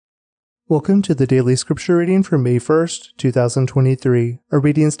Welcome to the Daily Scripture Reading for May 1st, 2023. Our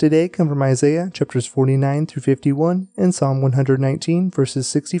readings today come from Isaiah chapters 49 through 51 and Psalm 119 verses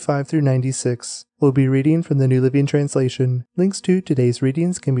 65 through 96. We'll be reading from the New Living Translation. Links to today's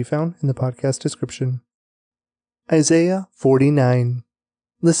readings can be found in the podcast description. Isaiah 49.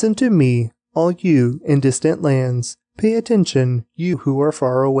 Listen to me, all you in distant lands. Pay attention, you who are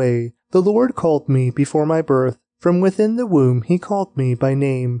far away. The Lord called me before my birth. From within the womb he called me by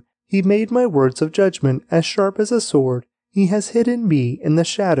name. He made my words of judgment as sharp as a sword. He has hidden me in the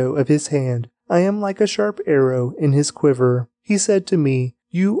shadow of his hand. I am like a sharp arrow in his quiver. He said to me,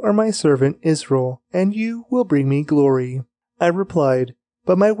 You are my servant Israel, and you will bring me glory. I replied,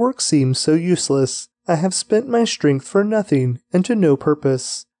 But my work seems so useless. I have spent my strength for nothing and to no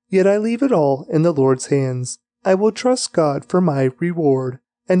purpose. Yet I leave it all in the Lord's hands. I will trust God for my reward.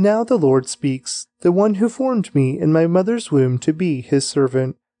 And now the Lord speaks, the one who formed me in my mother's womb to be his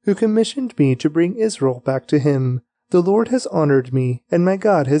servant, who commissioned me to bring Israel back to him. The Lord has honored me, and my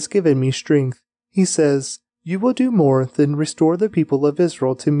God has given me strength. He says, You will do more than restore the people of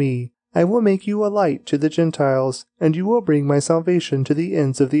Israel to me. I will make you a light to the Gentiles, and you will bring my salvation to the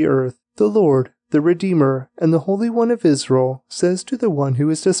ends of the earth. The Lord, the Redeemer, and the Holy One of Israel, says to the one who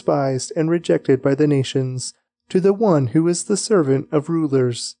is despised and rejected by the nations, to the one who is the servant of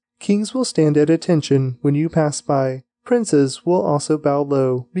rulers. Kings will stand at attention when you pass by. Princes will also bow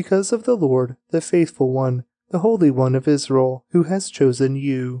low because of the Lord, the faithful one, the Holy One of Israel, who has chosen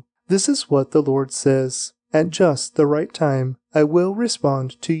you. This is what the Lord says. At just the right time, I will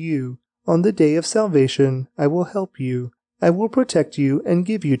respond to you. On the day of salvation, I will help you. I will protect you and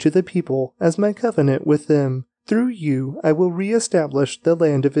give you to the people as my covenant with them. Through you, I will re-establish the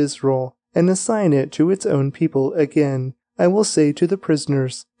land of Israel and assign it to its own people again. I will say to the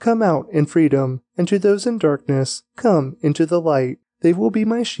prisoners, Come out in freedom, and to those in darkness, Come into the light. They will be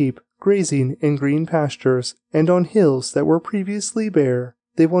my sheep, grazing in green pastures, and on hills that were previously bare.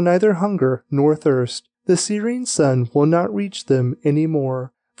 They will neither hunger nor thirst. The searing sun will not reach them any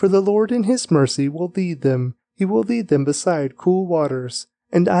more. For the Lord in his mercy will lead them. He will lead them beside cool waters,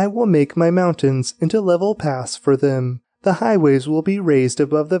 and I will make my mountains into level paths for them. The highways will be raised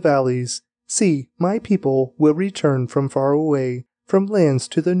above the valleys. See, my people will return from far away, from lands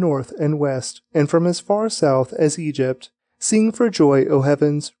to the north and west, and from as far south as Egypt. Sing for joy, O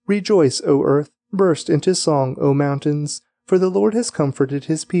heavens, rejoice, O earth, burst into song, O mountains, for the Lord has comforted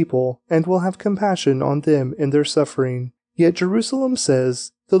his people, and will have compassion on them in their suffering. Yet Jerusalem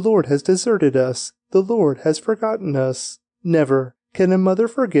says, The Lord has deserted us, the Lord has forgotten us. Never. Can a mother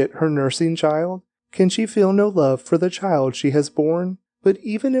forget her nursing child? Can she feel no love for the child she has borne? But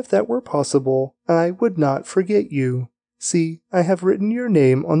even if that were possible, I would not forget you. See, I have written your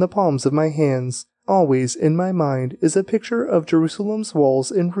name on the palms of my hands. Always in my mind is a picture of Jerusalem's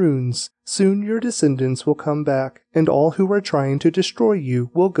walls in ruins. Soon your descendants will come back, and all who are trying to destroy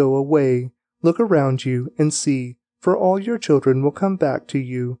you will go away. Look around you and see, for all your children will come back to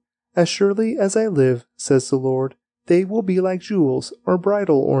you. As surely as I live, says the Lord, they will be like jewels or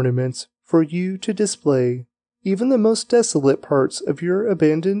bridal ornaments for you to display. Even the most desolate parts of your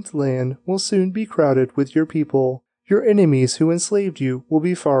abandoned land will soon be crowded with your people. Your enemies who enslaved you will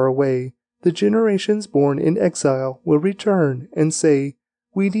be far away. The generations born in exile will return and say,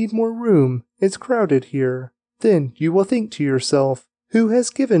 We need more room, it's crowded here. Then you will think to yourself, Who has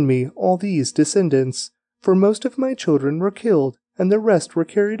given me all these descendants? For most of my children were killed, and the rest were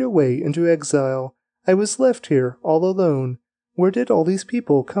carried away into exile. I was left here all alone. Where did all these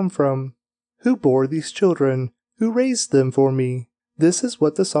people come from? Who bore these children? Who raised them for me? This is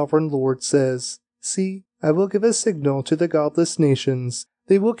what the sovereign Lord says. See, I will give a signal to the godless nations.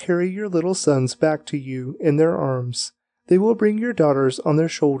 They will carry your little sons back to you in their arms. They will bring your daughters on their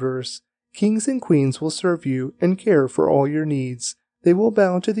shoulders. Kings and queens will serve you and care for all your needs. They will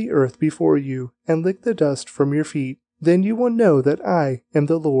bow to the earth before you and lick the dust from your feet. Then you will know that I am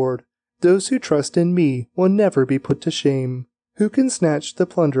the Lord. Those who trust in me will never be put to shame. Who can snatch the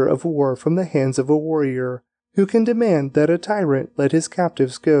plunder of war from the hands of a warrior? Who can demand that a tyrant let his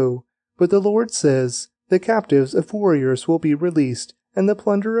captives go? But the Lord says, The captives of warriors will be released, and the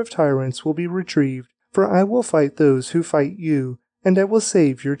plunder of tyrants will be retrieved. For I will fight those who fight you, and I will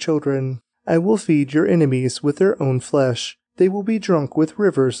save your children. I will feed your enemies with their own flesh. They will be drunk with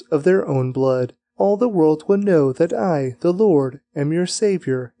rivers of their own blood. All the world will know that I, the Lord, am your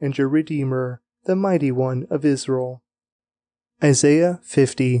Savior and your Redeemer, the Mighty One of Israel. Isaiah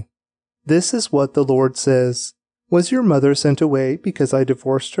 50. This is what the Lord says. Was your mother sent away because I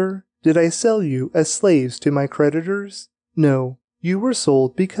divorced her? Did I sell you as slaves to my creditors? No, you were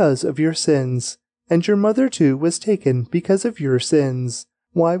sold because of your sins, and your mother too was taken because of your sins.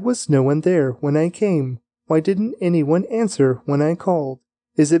 Why was no one there when I came? Why didn't anyone answer when I called?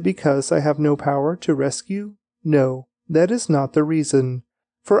 Is it because I have no power to rescue? No, that is not the reason.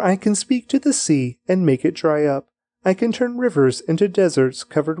 For I can speak to the sea and make it dry up. I can turn rivers into deserts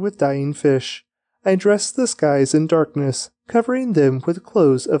covered with dying fish. I dress the skies in darkness, covering them with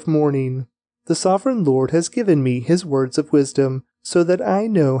clothes of mourning. The sovereign Lord has given me his words of wisdom, so that I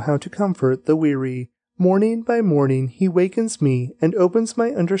know how to comfort the weary. Morning by morning he wakens me and opens my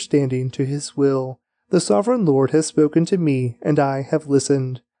understanding to his will. The sovereign Lord has spoken to me, and I have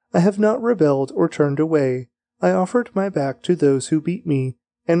listened. I have not rebelled or turned away. I offered my back to those who beat me,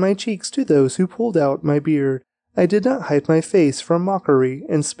 and my cheeks to those who pulled out my beard. I did not hide my face from mockery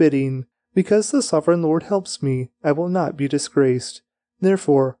and spitting. Because the sovereign Lord helps me, I will not be disgraced.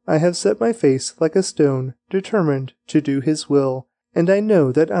 Therefore I have set my face like a stone, determined to do his will, and I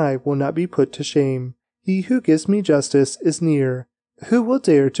know that I will not be put to shame. He who gives me justice is near. Who will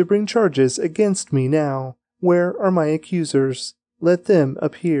dare to bring charges against me now? Where are my accusers? Let them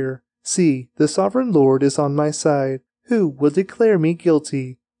appear. See, the sovereign Lord is on my side. Who will declare me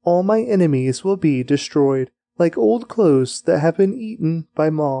guilty? All my enemies will be destroyed, like old clothes that have been eaten by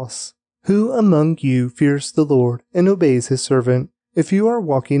moths. Who among you fears the Lord and obeys his servant? If you are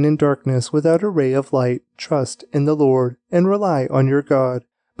walking in darkness without a ray of light, trust in the Lord and rely on your God.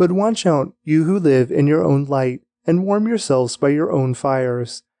 But watch out, you who live in your own light, and warm yourselves by your own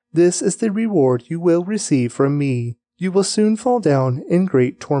fires. This is the reward you will receive from me. You will soon fall down in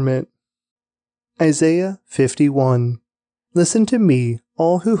great torment. Isaiah 51. Listen to me,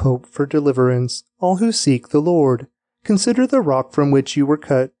 all who hope for deliverance, all who seek the Lord. Consider the rock from which you were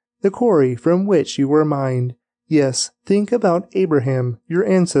cut, the quarry from which you were mined. Yes, think about Abraham, your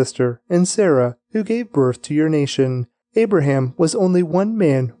ancestor, and Sarah, who gave birth to your nation. Abraham was only one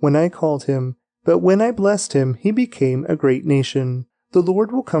man when I called him, but when I blessed him, he became a great nation. The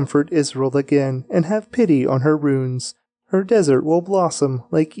Lord will comfort Israel again and have pity on her ruins. Her desert will blossom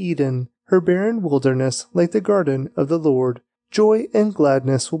like Eden, her barren wilderness like the garden of the Lord. Joy and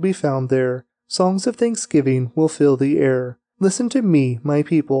gladness will be found there. Songs of thanksgiving will fill the air. Listen to me, my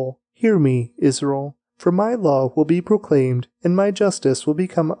people. Hear me, Israel. For my law will be proclaimed, and my justice will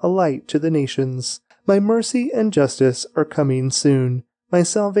become a light to the nations. My mercy and justice are coming soon. My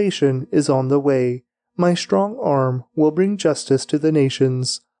salvation is on the way. My strong arm will bring justice to the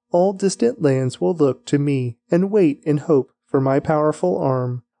nations. All distant lands will look to me and wait in hope for my powerful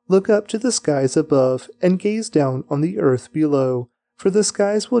arm. Look up to the skies above and gaze down on the earth below, for the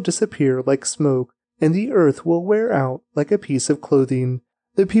skies will disappear like smoke, and the earth will wear out like a piece of clothing.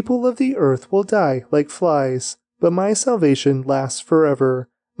 The people of the earth will die like flies, but my salvation lasts forever.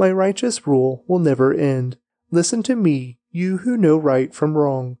 My righteous rule will never end. Listen to me, you who know right from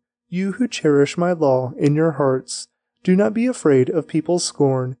wrong, you who cherish my law in your hearts. Do not be afraid of people's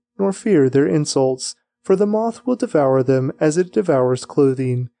scorn, nor fear their insults, for the moth will devour them as it devours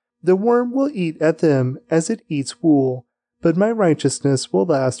clothing. The worm will eat at them as it eats wool, but my righteousness will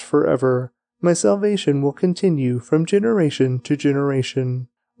last forever. My salvation will continue from generation to generation.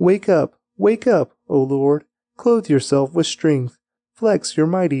 Wake up, O Lord. Clothe yourself with strength. Flex your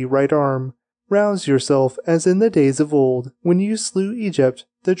mighty right arm. Rouse yourself as in the days of old, when you slew Egypt,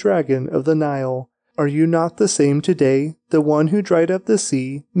 the dragon of the Nile. Are you not the same today, the one who dried up the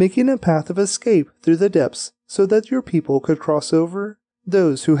sea, making a path of escape through the depths, so that your people could cross over?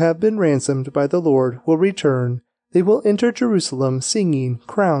 Those who have been ransomed by the Lord will return. They will enter Jerusalem singing,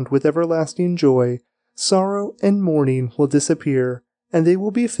 crowned with everlasting joy. Sorrow and mourning will disappear, and they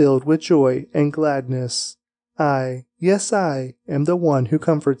will be filled with joy and gladness. I, yes, I, am the one who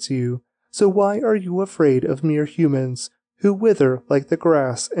comforts you. So why are you afraid of mere humans, who wither like the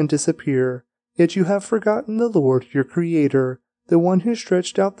grass and disappear? Yet you have forgotten the Lord your Creator, the one who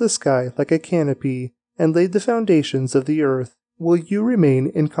stretched out the sky like a canopy and laid the foundations of the earth. Will you remain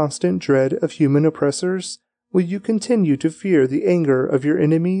in constant dread of human oppressors? Will you continue to fear the anger of your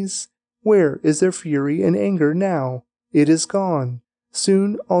enemies? Where is their fury and anger now? It is gone.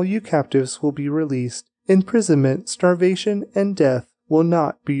 Soon all you captives will be released. Imprisonment, starvation, and death will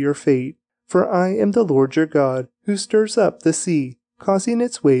not be your fate. For I am the Lord your God, who stirs up the sea, causing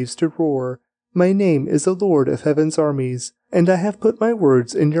its waves to roar. My name is the Lord of heaven's armies, and I have put my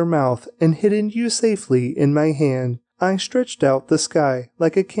words in your mouth and hidden you safely in my hand. I stretched out the sky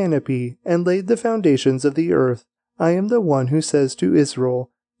like a canopy and laid the foundations of the earth. I am the one who says to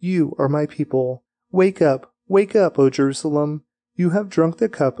Israel, You are my people. Wake up, O Jerusalem. You have drunk the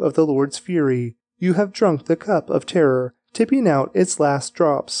cup of the Lord's fury. You have drunk the cup of terror, tipping out its last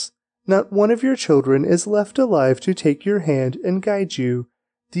drops. Not one of your children is left alive to take your hand and guide you.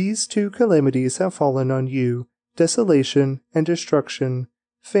 These two calamities have fallen on you, desolation and destruction.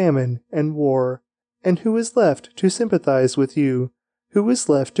 famine, and war. And who is left to sympathize with you? Who is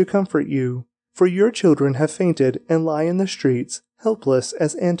left to comfort you? For your children have fainted and lie in the streets, helpless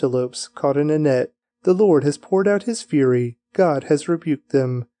as antelopes caught in a net. The Lord has poured out his fury, God has rebuked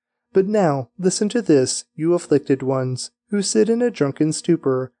them. But now listen to this, you afflicted ones, who sit in a drunken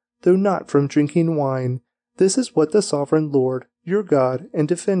stupor, though not from drinking wine. This is what the sovereign Lord, your God and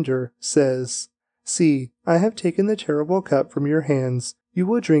Defender, says. See, I have taken the terrible cup from your hands. You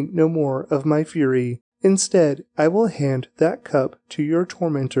will drink no more of my fury. Instead, I will hand that cup to your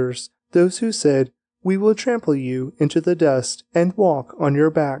tormentors, those who said, we will trample you into the dust and walk on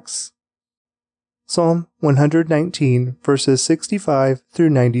your backs. Psalm 119, verses 65 through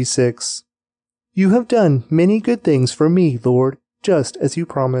 96. You have done many good things for me, Lord, just as you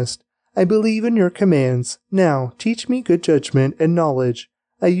promised. I believe in your commands. Now teach me good judgment and knowledge.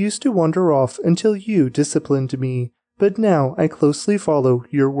 I used to wander off until you disciplined me, but now I closely follow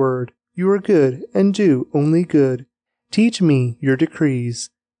your word. You are good and do only good. Teach me your decrees.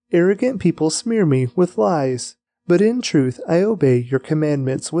 Arrogant people smear me with lies, but in truth I obey your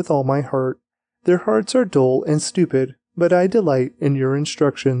commandments with all my heart. Their hearts are dull and stupid, but I delight in your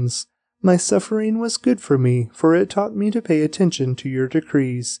instructions. My suffering was good for me, for it taught me to pay attention to your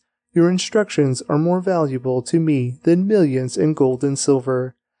decrees. Your instructions are more valuable to me than millions in gold and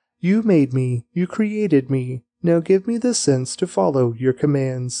silver. You made me, you created me. Now give me the sense to follow your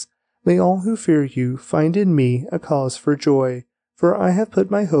commands. May all who fear you find in me a cause for joy, for I have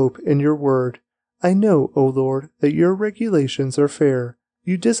put my hope in your word. I know, O Lord, that your regulations are fair.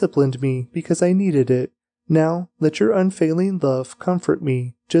 You disciplined me because I needed it. Now let your unfailing love comfort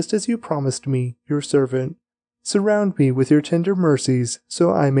me, just as you promised me, your servant. Surround me with your tender mercies,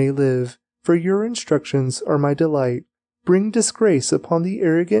 so I may live, for your instructions are my delight. Bring disgrace upon the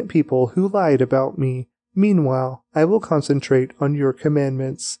arrogant people who lied about me. Meanwhile, I will concentrate on your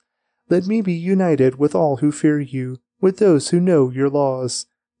commandments. Let me be united with all who fear you, with those who know your laws.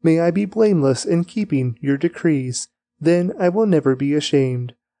 May I be blameless in keeping your decrees. Then I will never be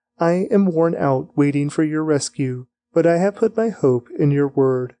ashamed. I am worn out waiting for your rescue, but I have put my hope in your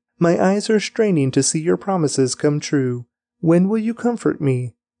word. My eyes are straining to see your promises come true. When will you comfort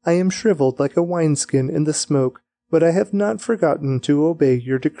me? I am shriveled like a wineskin in the smoke, but I have not forgotten to obey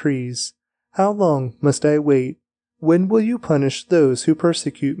your decrees. How long must I wait? When will you punish those who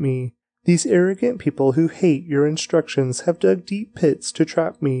persecute me? These arrogant people who hate your instructions have dug deep pits to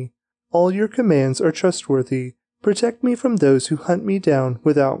trap me. All your commands are trustworthy. Protect me from those who hunt me down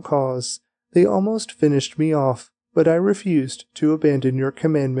without cause. They almost finished me off, but I refused to abandon your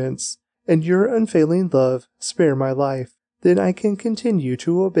commandments. And your unfailing love spare my life. Then I can continue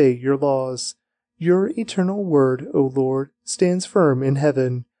to obey your laws. Your eternal word, O Lord, stands firm in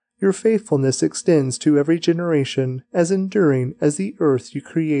heaven. Your faithfulness extends to every generation, as enduring as the earth you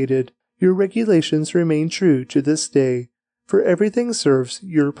created. Your regulations remain true to this day, for everything serves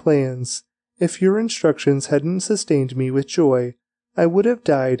your plans. If your instructions hadn't sustained me with joy, I would have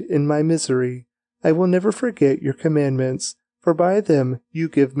died in my misery. I will never forget your commandments, for by them you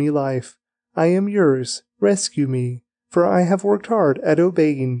give me life. I am yours, rescue me, for I have worked hard at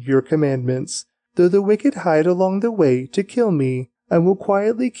obeying your commandments. Though the wicked hide along the way to kill me, I will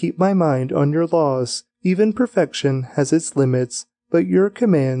quietly keep my mind on your laws. Even perfection has its limits, but your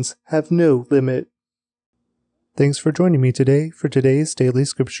commands have no limit. Thanks for joining me today for today's daily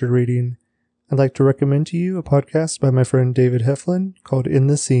scripture reading. I'd like to recommend to you a podcast by my friend David Heflin called In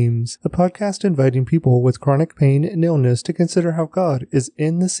the Seams, a podcast inviting people with chronic pain and illness to consider how God is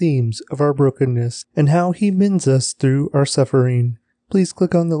in the seams of our brokenness and how he mends us through our suffering. Please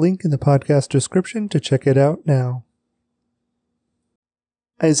click on the link in the podcast description to check it out now.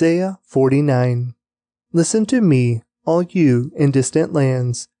 Isaiah 49. Listen to me, all you in distant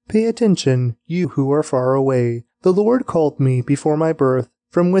lands. Pay attention, you who are far away. The Lord called me before my birth.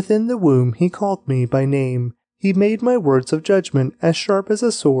 From within the womb he called me by name. He made my words of judgment as sharp as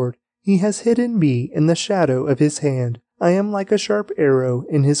a sword. He has hidden me in the shadow of his hand. I am like a sharp arrow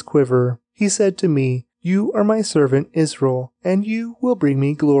in his quiver. He said to me, You are my servant Israel, and you will bring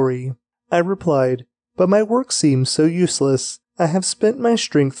me glory. I replied, But my work seems so useless. I have spent my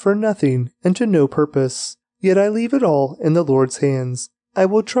strength for nothing and to no purpose. Yet I leave it all in the Lord's hands. I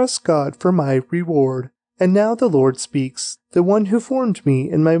will trust God for my reward. And now the Lord speaks, the one who formed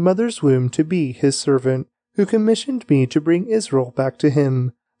me in my mother's womb to be his servant, who commissioned me to bring Israel back to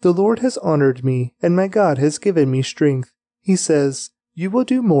him. The Lord has honored me, and my God has given me strength. He says, You will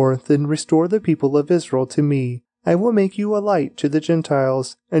do more than restore the people of Israel to me. I will make you a light to the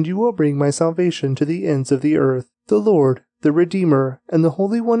Gentiles, and you will bring my salvation to the ends of the earth. The Lord, the Redeemer, and the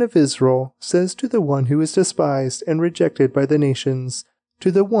Holy One of Israel, says to the one who is despised and rejected by the nations,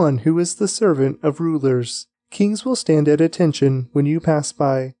 to the one who is the servant of rulers. Kings will stand at attention when you pass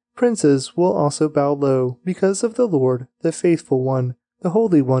by. Princes will also bow low because of the Lord, the faithful one, the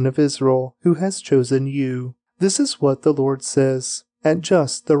Holy One of Israel, who has chosen you. This is what the Lord says. At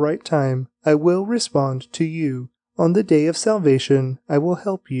just the right time, I will respond to you. On the day of salvation, I will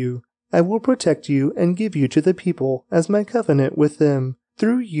help you. I will protect you and give you to the people as my covenant with them.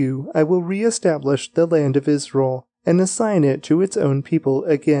 Through you, I will re-establish the land of Israel and assign it to its own people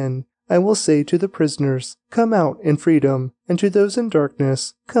again. I will say to the prisoners, come out in freedom, and to those in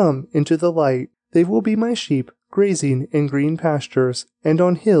darkness, come into the light. They will be my sheep, grazing in green pastures, and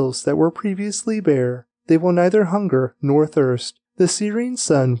on hills that were previously bare. They will neither hunger nor thirst. The searing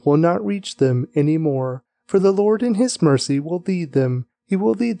sun will not reach them any more, for the Lord in his mercy will lead them. He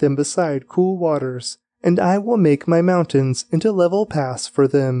will lead them beside cool waters, and I will make my mountains into level paths for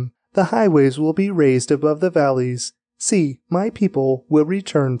them. The highways will be raised above the valleys. See, my people will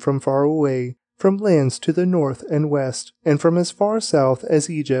return from far away, from lands to the north and west, and from as far south as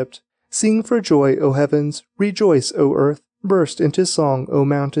Egypt. Sing for joy, O heavens, rejoice, O earth, burst into song, O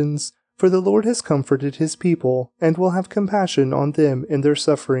mountains, for the Lord has comforted his people, and will have compassion on them in their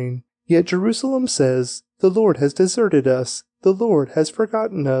suffering. Yet Jerusalem says, the Lord has deserted us, the Lord has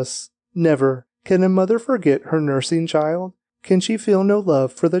forgotten us. Never. Can a mother forget her nursing child? Can she feel no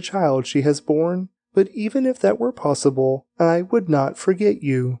love for the child she has borne? But even if that were possible, I would not forget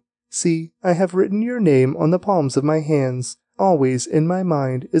you. See, I have written your name on the palms of my hands. Always in my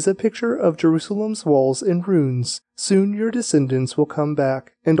mind is a picture of Jerusalem's walls in ruins. Soon your descendants will come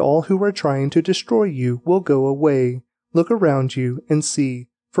back, and all who are trying to destroy you will go away. Look around you and see,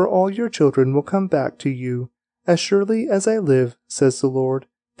 for all your children will come back to you. As surely as I live, says the Lord,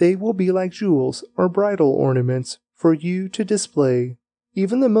 they will be like jewels or bridal ornaments for you to display.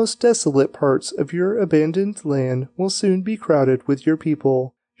 Even the most desolate parts of your abandoned land will soon be crowded with your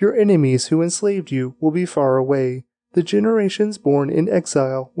people. Your enemies who enslaved you will be far away. The generations born in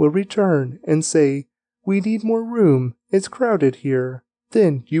exile will return and say, we need more room, it's crowded here.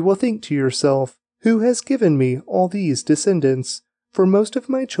 Then you will think to yourself, who has given me all these descendants? For most of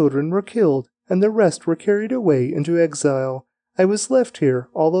my children were killed, and the rest were carried away into exile. I was left here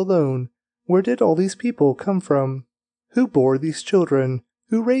all alone. Where did all these people come from? Who bore these children?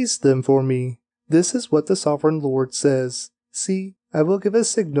 Who raised them for me? This is what the sovereign Lord says. See, I will give a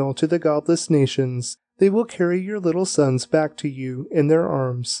signal to the godless nations. They will carry your little sons back to you in their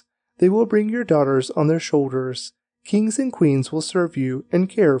arms. They will bring your daughters on their shoulders. Kings and queens will serve you and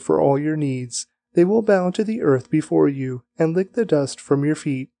care for all your needs. They will bow to the earth before you and lick the dust from your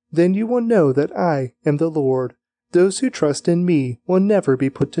feet. Then you will know that I am the Lord. Those who trust in me will never be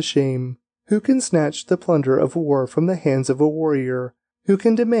put to shame. Who can snatch the plunder of war from the hands of a warrior? Who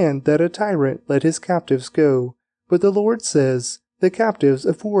can demand that a tyrant let his captives go? But the Lord says, the captives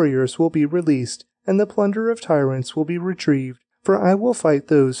of warriors will be released, and the plunder of tyrants will be retrieved. For I will fight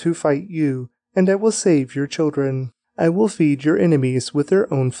those who fight you, and I will save your children. I will feed your enemies with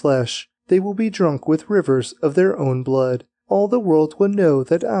their own flesh. They will be drunk with rivers of their own blood. All the world will know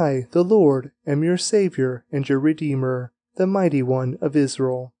that I, the Lord, am your Savior and your Redeemer, the Mighty One of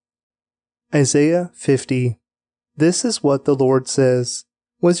Israel. Isaiah 50. This is what the Lord says.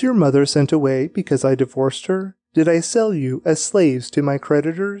 Was your mother sent away because I divorced her? Did I sell you as slaves to my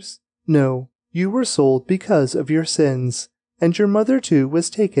creditors? No, you were sold because of your sins, and your mother too was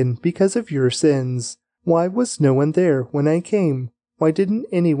taken because of your sins. Why was no one there when I came? Why didn't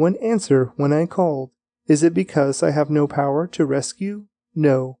anyone answer when I called? Is it because I have no power to rescue?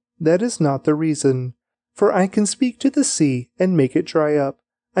 No, that is not the reason. For I can speak to the sea and make it dry up.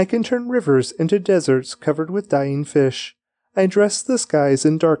 I can turn rivers into deserts covered with dying fish. I dress the skies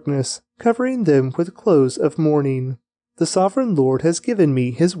in darkness, covering them with clothes of mourning. The sovereign Lord has given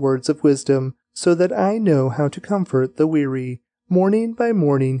me his words of wisdom, so that I know how to comfort the weary. Morning by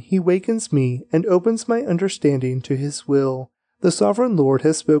morning he wakens me and opens my understanding to his will. The sovereign Lord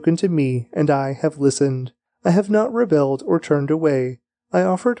has spoken to me, and I have listened. I have not rebelled or turned away. I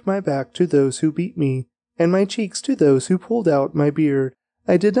offered my back to those who beat me, and my cheeks to those who pulled out my beard.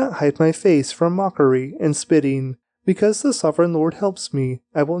 I did not hide my face from mockery and spitting. Because the sovereign Lord helps me,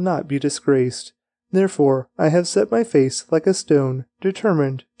 I will not be disgraced. Therefore I have set my face like a stone,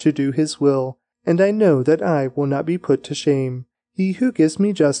 determined to do his will, and I know that I will not be put to shame. He who gives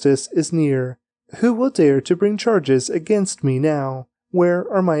me justice is near. Who will dare to bring charges against me now? Where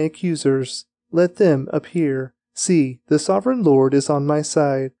are my accusers? Let them appear. See, the sovereign Lord is on my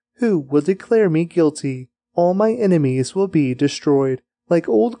side. Who will declare me guilty? All my enemies will be destroyed, like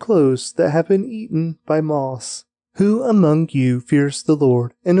old clothes that have been eaten by moths. Who among you fears the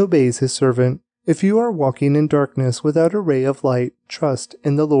Lord and obeys his servant? If you are walking in darkness without a ray of light, trust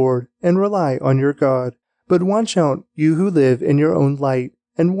in the Lord and rely on your God. But watch out, you who live in your own light,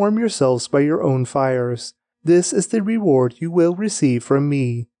 and warm yourselves by your own fires. This is the reward you will receive from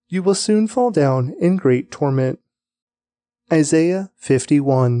me. You will soon fall down in great torment. Isaiah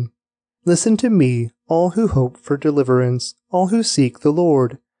 51. Listen to me, all who hope for deliverance, all who seek the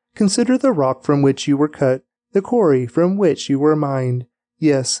Lord. Consider the rock from which you were cut, the quarry from which you were mined.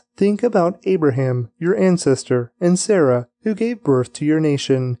 Yes, think about Abraham, your ancestor, and Sarah, who gave birth to your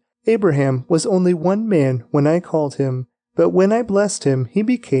nation. Abraham was only one man when I called him, but when I blessed him, he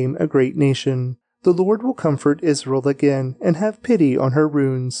became a great nation. The Lord will comfort Israel again and have pity on her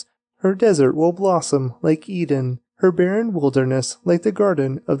ruins. Her desert will blossom like Eden, her barren wilderness like the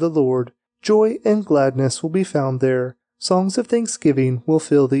garden of the Lord. Joy and gladness will be found there. Songs of thanksgiving will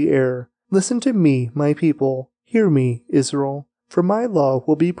fill the air. Listen to me, my people. Hear me, Israel. For my law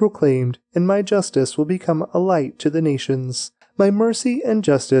will be proclaimed, and my justice will become a light to the nations. My mercy and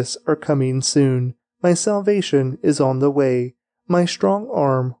justice are coming soon. My salvation is on the way. My strong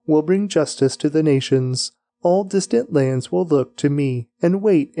arm will bring justice to the nations. All distant lands will look to me and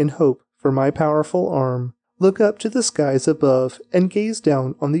wait in hope for my powerful arm. Look up to the skies above and gaze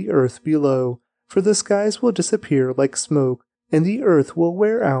down on the earth below, for the skies will disappear like smoke, and the earth will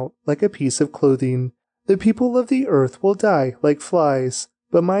wear out like a piece of clothing. The people of the earth will die like flies,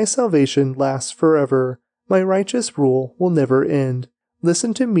 but my salvation lasts forever. My righteous rule will never end.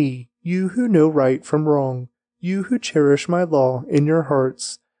 Listen to me, you who know right from wrong, you who cherish my law in your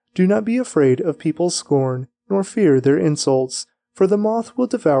hearts. Do not be afraid of people's scorn, nor fear their insults, for the moth will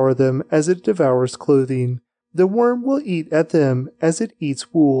devour them as it devours clothing. The worm will eat at them as it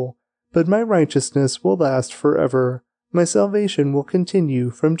eats wool, but my righteousness will last forever. My salvation will continue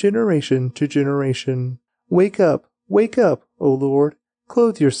from generation to generation. Wake up, O Lord.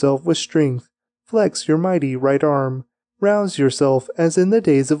 Clothe yourself with strength. Flex your mighty right arm. Rouse yourself as in the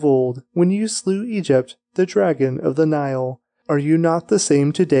days of old, when you slew Egypt, the dragon of the Nile. Are you not the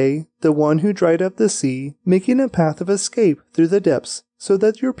same today, the one who dried up the sea, making a path of escape through the depths, so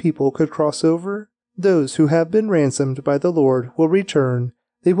that your people could cross over? Those who have been ransomed by the Lord will return.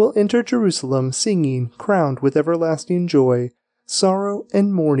 They will enter Jerusalem singing, crowned with everlasting joy. Sorrow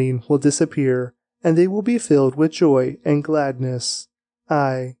and mourning will disappear, and they will be filled with joy and gladness.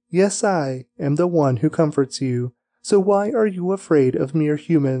 I, yes, I, am the one who comforts you. So why are you afraid of mere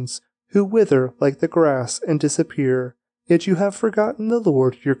humans, who wither like the grass and disappear? Yet you have forgotten the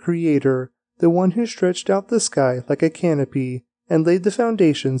Lord your Creator, the one who stretched out the sky like a canopy, and laid the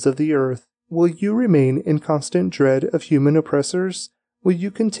foundations of the earth. Will you remain in constant dread of human oppressors? Will you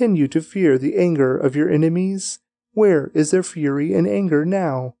continue to fear the anger of your enemies? Where is their fury and anger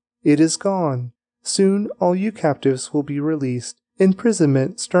now? It is gone. Soon all you captives will be released.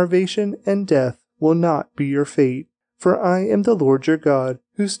 Imprisonment, starvation, and death will not be your fate. For I am the Lord your God,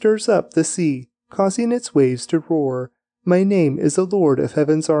 who stirs up the sea, causing its waves to roar. My name is the Lord of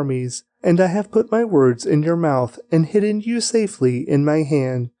heaven's armies, and I have put my words in your mouth and hidden you safely in my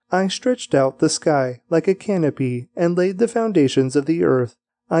hand. I stretched out the sky like a canopy and laid the foundations of the earth.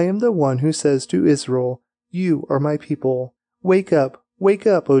 I am the one who says to Israel, You are my people. Wake up,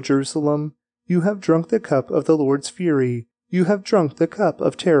 O Jerusalem. You have drunk the cup of the Lord's fury. You have drunk the cup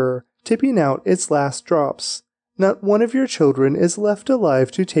of terror, tipping out its last drops. Not one of your children is left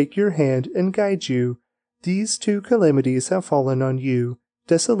alive to take your hand and guide you. These two calamities have fallen on you,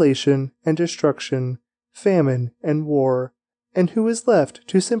 desolation and destruction, famine and war. And who is left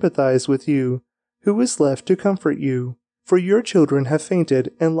to sympathize with you? Who is left to comfort you? For your children have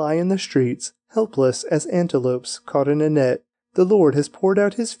fainted and lie in the streets, helpless as antelopes caught in a net. The Lord has poured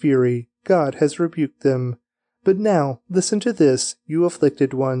out his fury, God has rebuked them. But now listen to this, you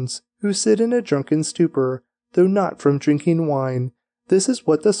afflicted ones, who sit in a drunken stupor, though not from drinking wine. This is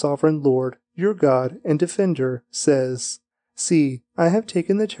what the sovereign Lord, your God and defender, says. See, I have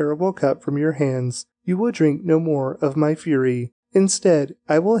taken the terrible cup from your hands. You will drink no more of my fury. Instead,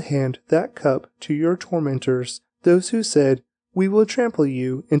 I will hand that cup to your tormentors, those who said, We will trample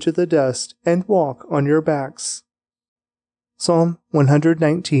you into the dust and walk on your backs. Psalm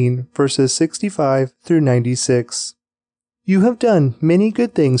 119, verses 65 through 96. You have done many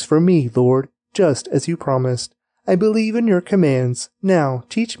good things for me, Lord, just as you promised. I believe in your commands. Now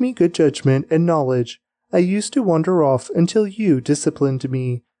teach me good judgment and knowledge. I used to wander off until you disciplined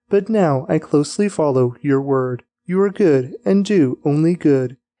me, but now I closely follow your word. You are good and do only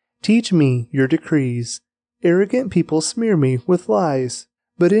good. Teach me your decrees. Arrogant people smear me with lies,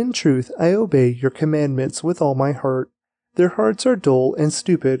 but in truth I obey your commandments with all my heart. Their hearts are dull and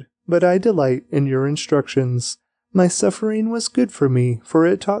stupid, but I delight in your instructions. My suffering was good for me, for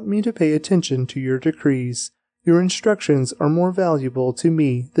it taught me to pay attention to your decrees. Your instructions are more valuable to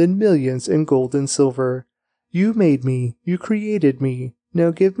me than millions in gold and silver. You made me, you created me.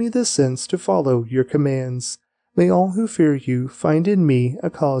 Now give me the sense to follow your commands. May all who fear you find in me a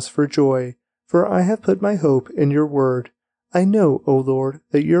cause for joy, for I have put my hope in your word. I know, O Lord,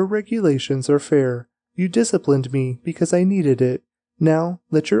 that your regulations are fair. You disciplined me because I needed it. Now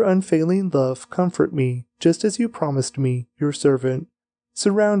let your unfailing love comfort me, just as you promised me, your servant.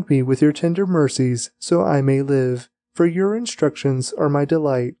 Surround me with your tender mercies, so I may live, for your instructions are my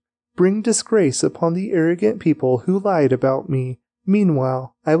delight. Bring disgrace upon the arrogant people who lied about me.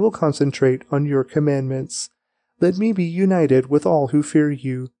 Meanwhile, I will concentrate on your commandments. Let me be united with all who fear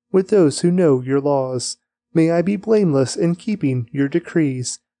you, with those who know your laws. May I be blameless in keeping your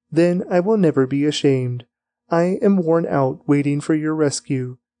decrees. Then I will never be ashamed. I am worn out waiting for your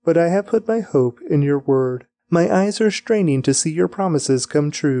rescue, but I have put my hope in your word. My eyes are straining to see your promises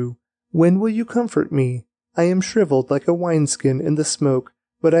come true. When will you comfort me? I am shriveled like a wineskin in the smoke,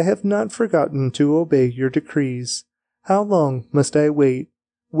 but I have not forgotten to obey your decrees. How long must I wait?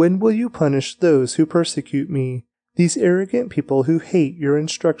 When will you punish those who persecute me? These arrogant people who hate your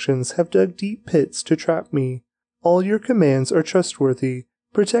instructions have dug deep pits to trap me. All your commands are trustworthy.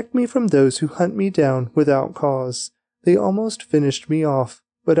 Protect me from those who hunt me down without cause. They almost finished me off,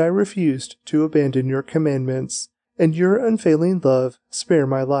 but I refused to abandon your commandments. And your unfailing love spare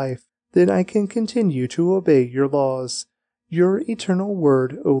my life. Then I can continue to obey your laws. Your eternal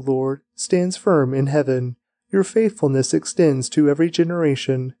word, O Lord, stands firm in heaven. Your faithfulness extends to every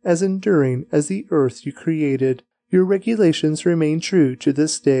generation, as enduring as the earth you created. Your regulations remain true to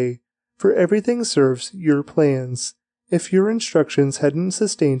this day, for everything serves your plans. If your instructions hadn't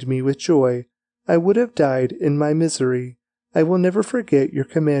sustained me with joy, I would have died in my misery. I will never forget your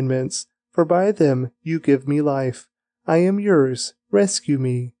commandments, for by them you give me life. I am yours, rescue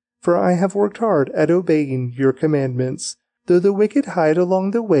me, for I have worked hard at obeying your commandments. Though the wicked hide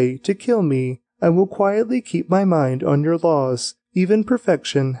along the way to kill me, I will quietly keep my mind on your laws. Even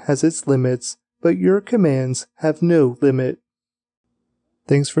perfection has its limits, but your commands have no limit.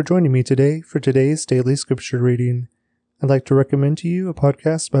 Thanks for joining me today for today's daily scripture reading. I'd like to recommend to you a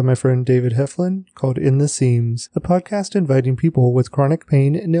podcast by my friend David Heflin called In the Seams, a podcast inviting people with chronic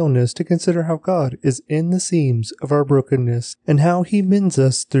pain and illness to consider how God is in the seams of our brokenness and how He mends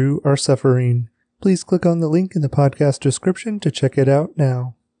us through our suffering. Please click on the link in the podcast description to check it out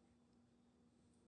now.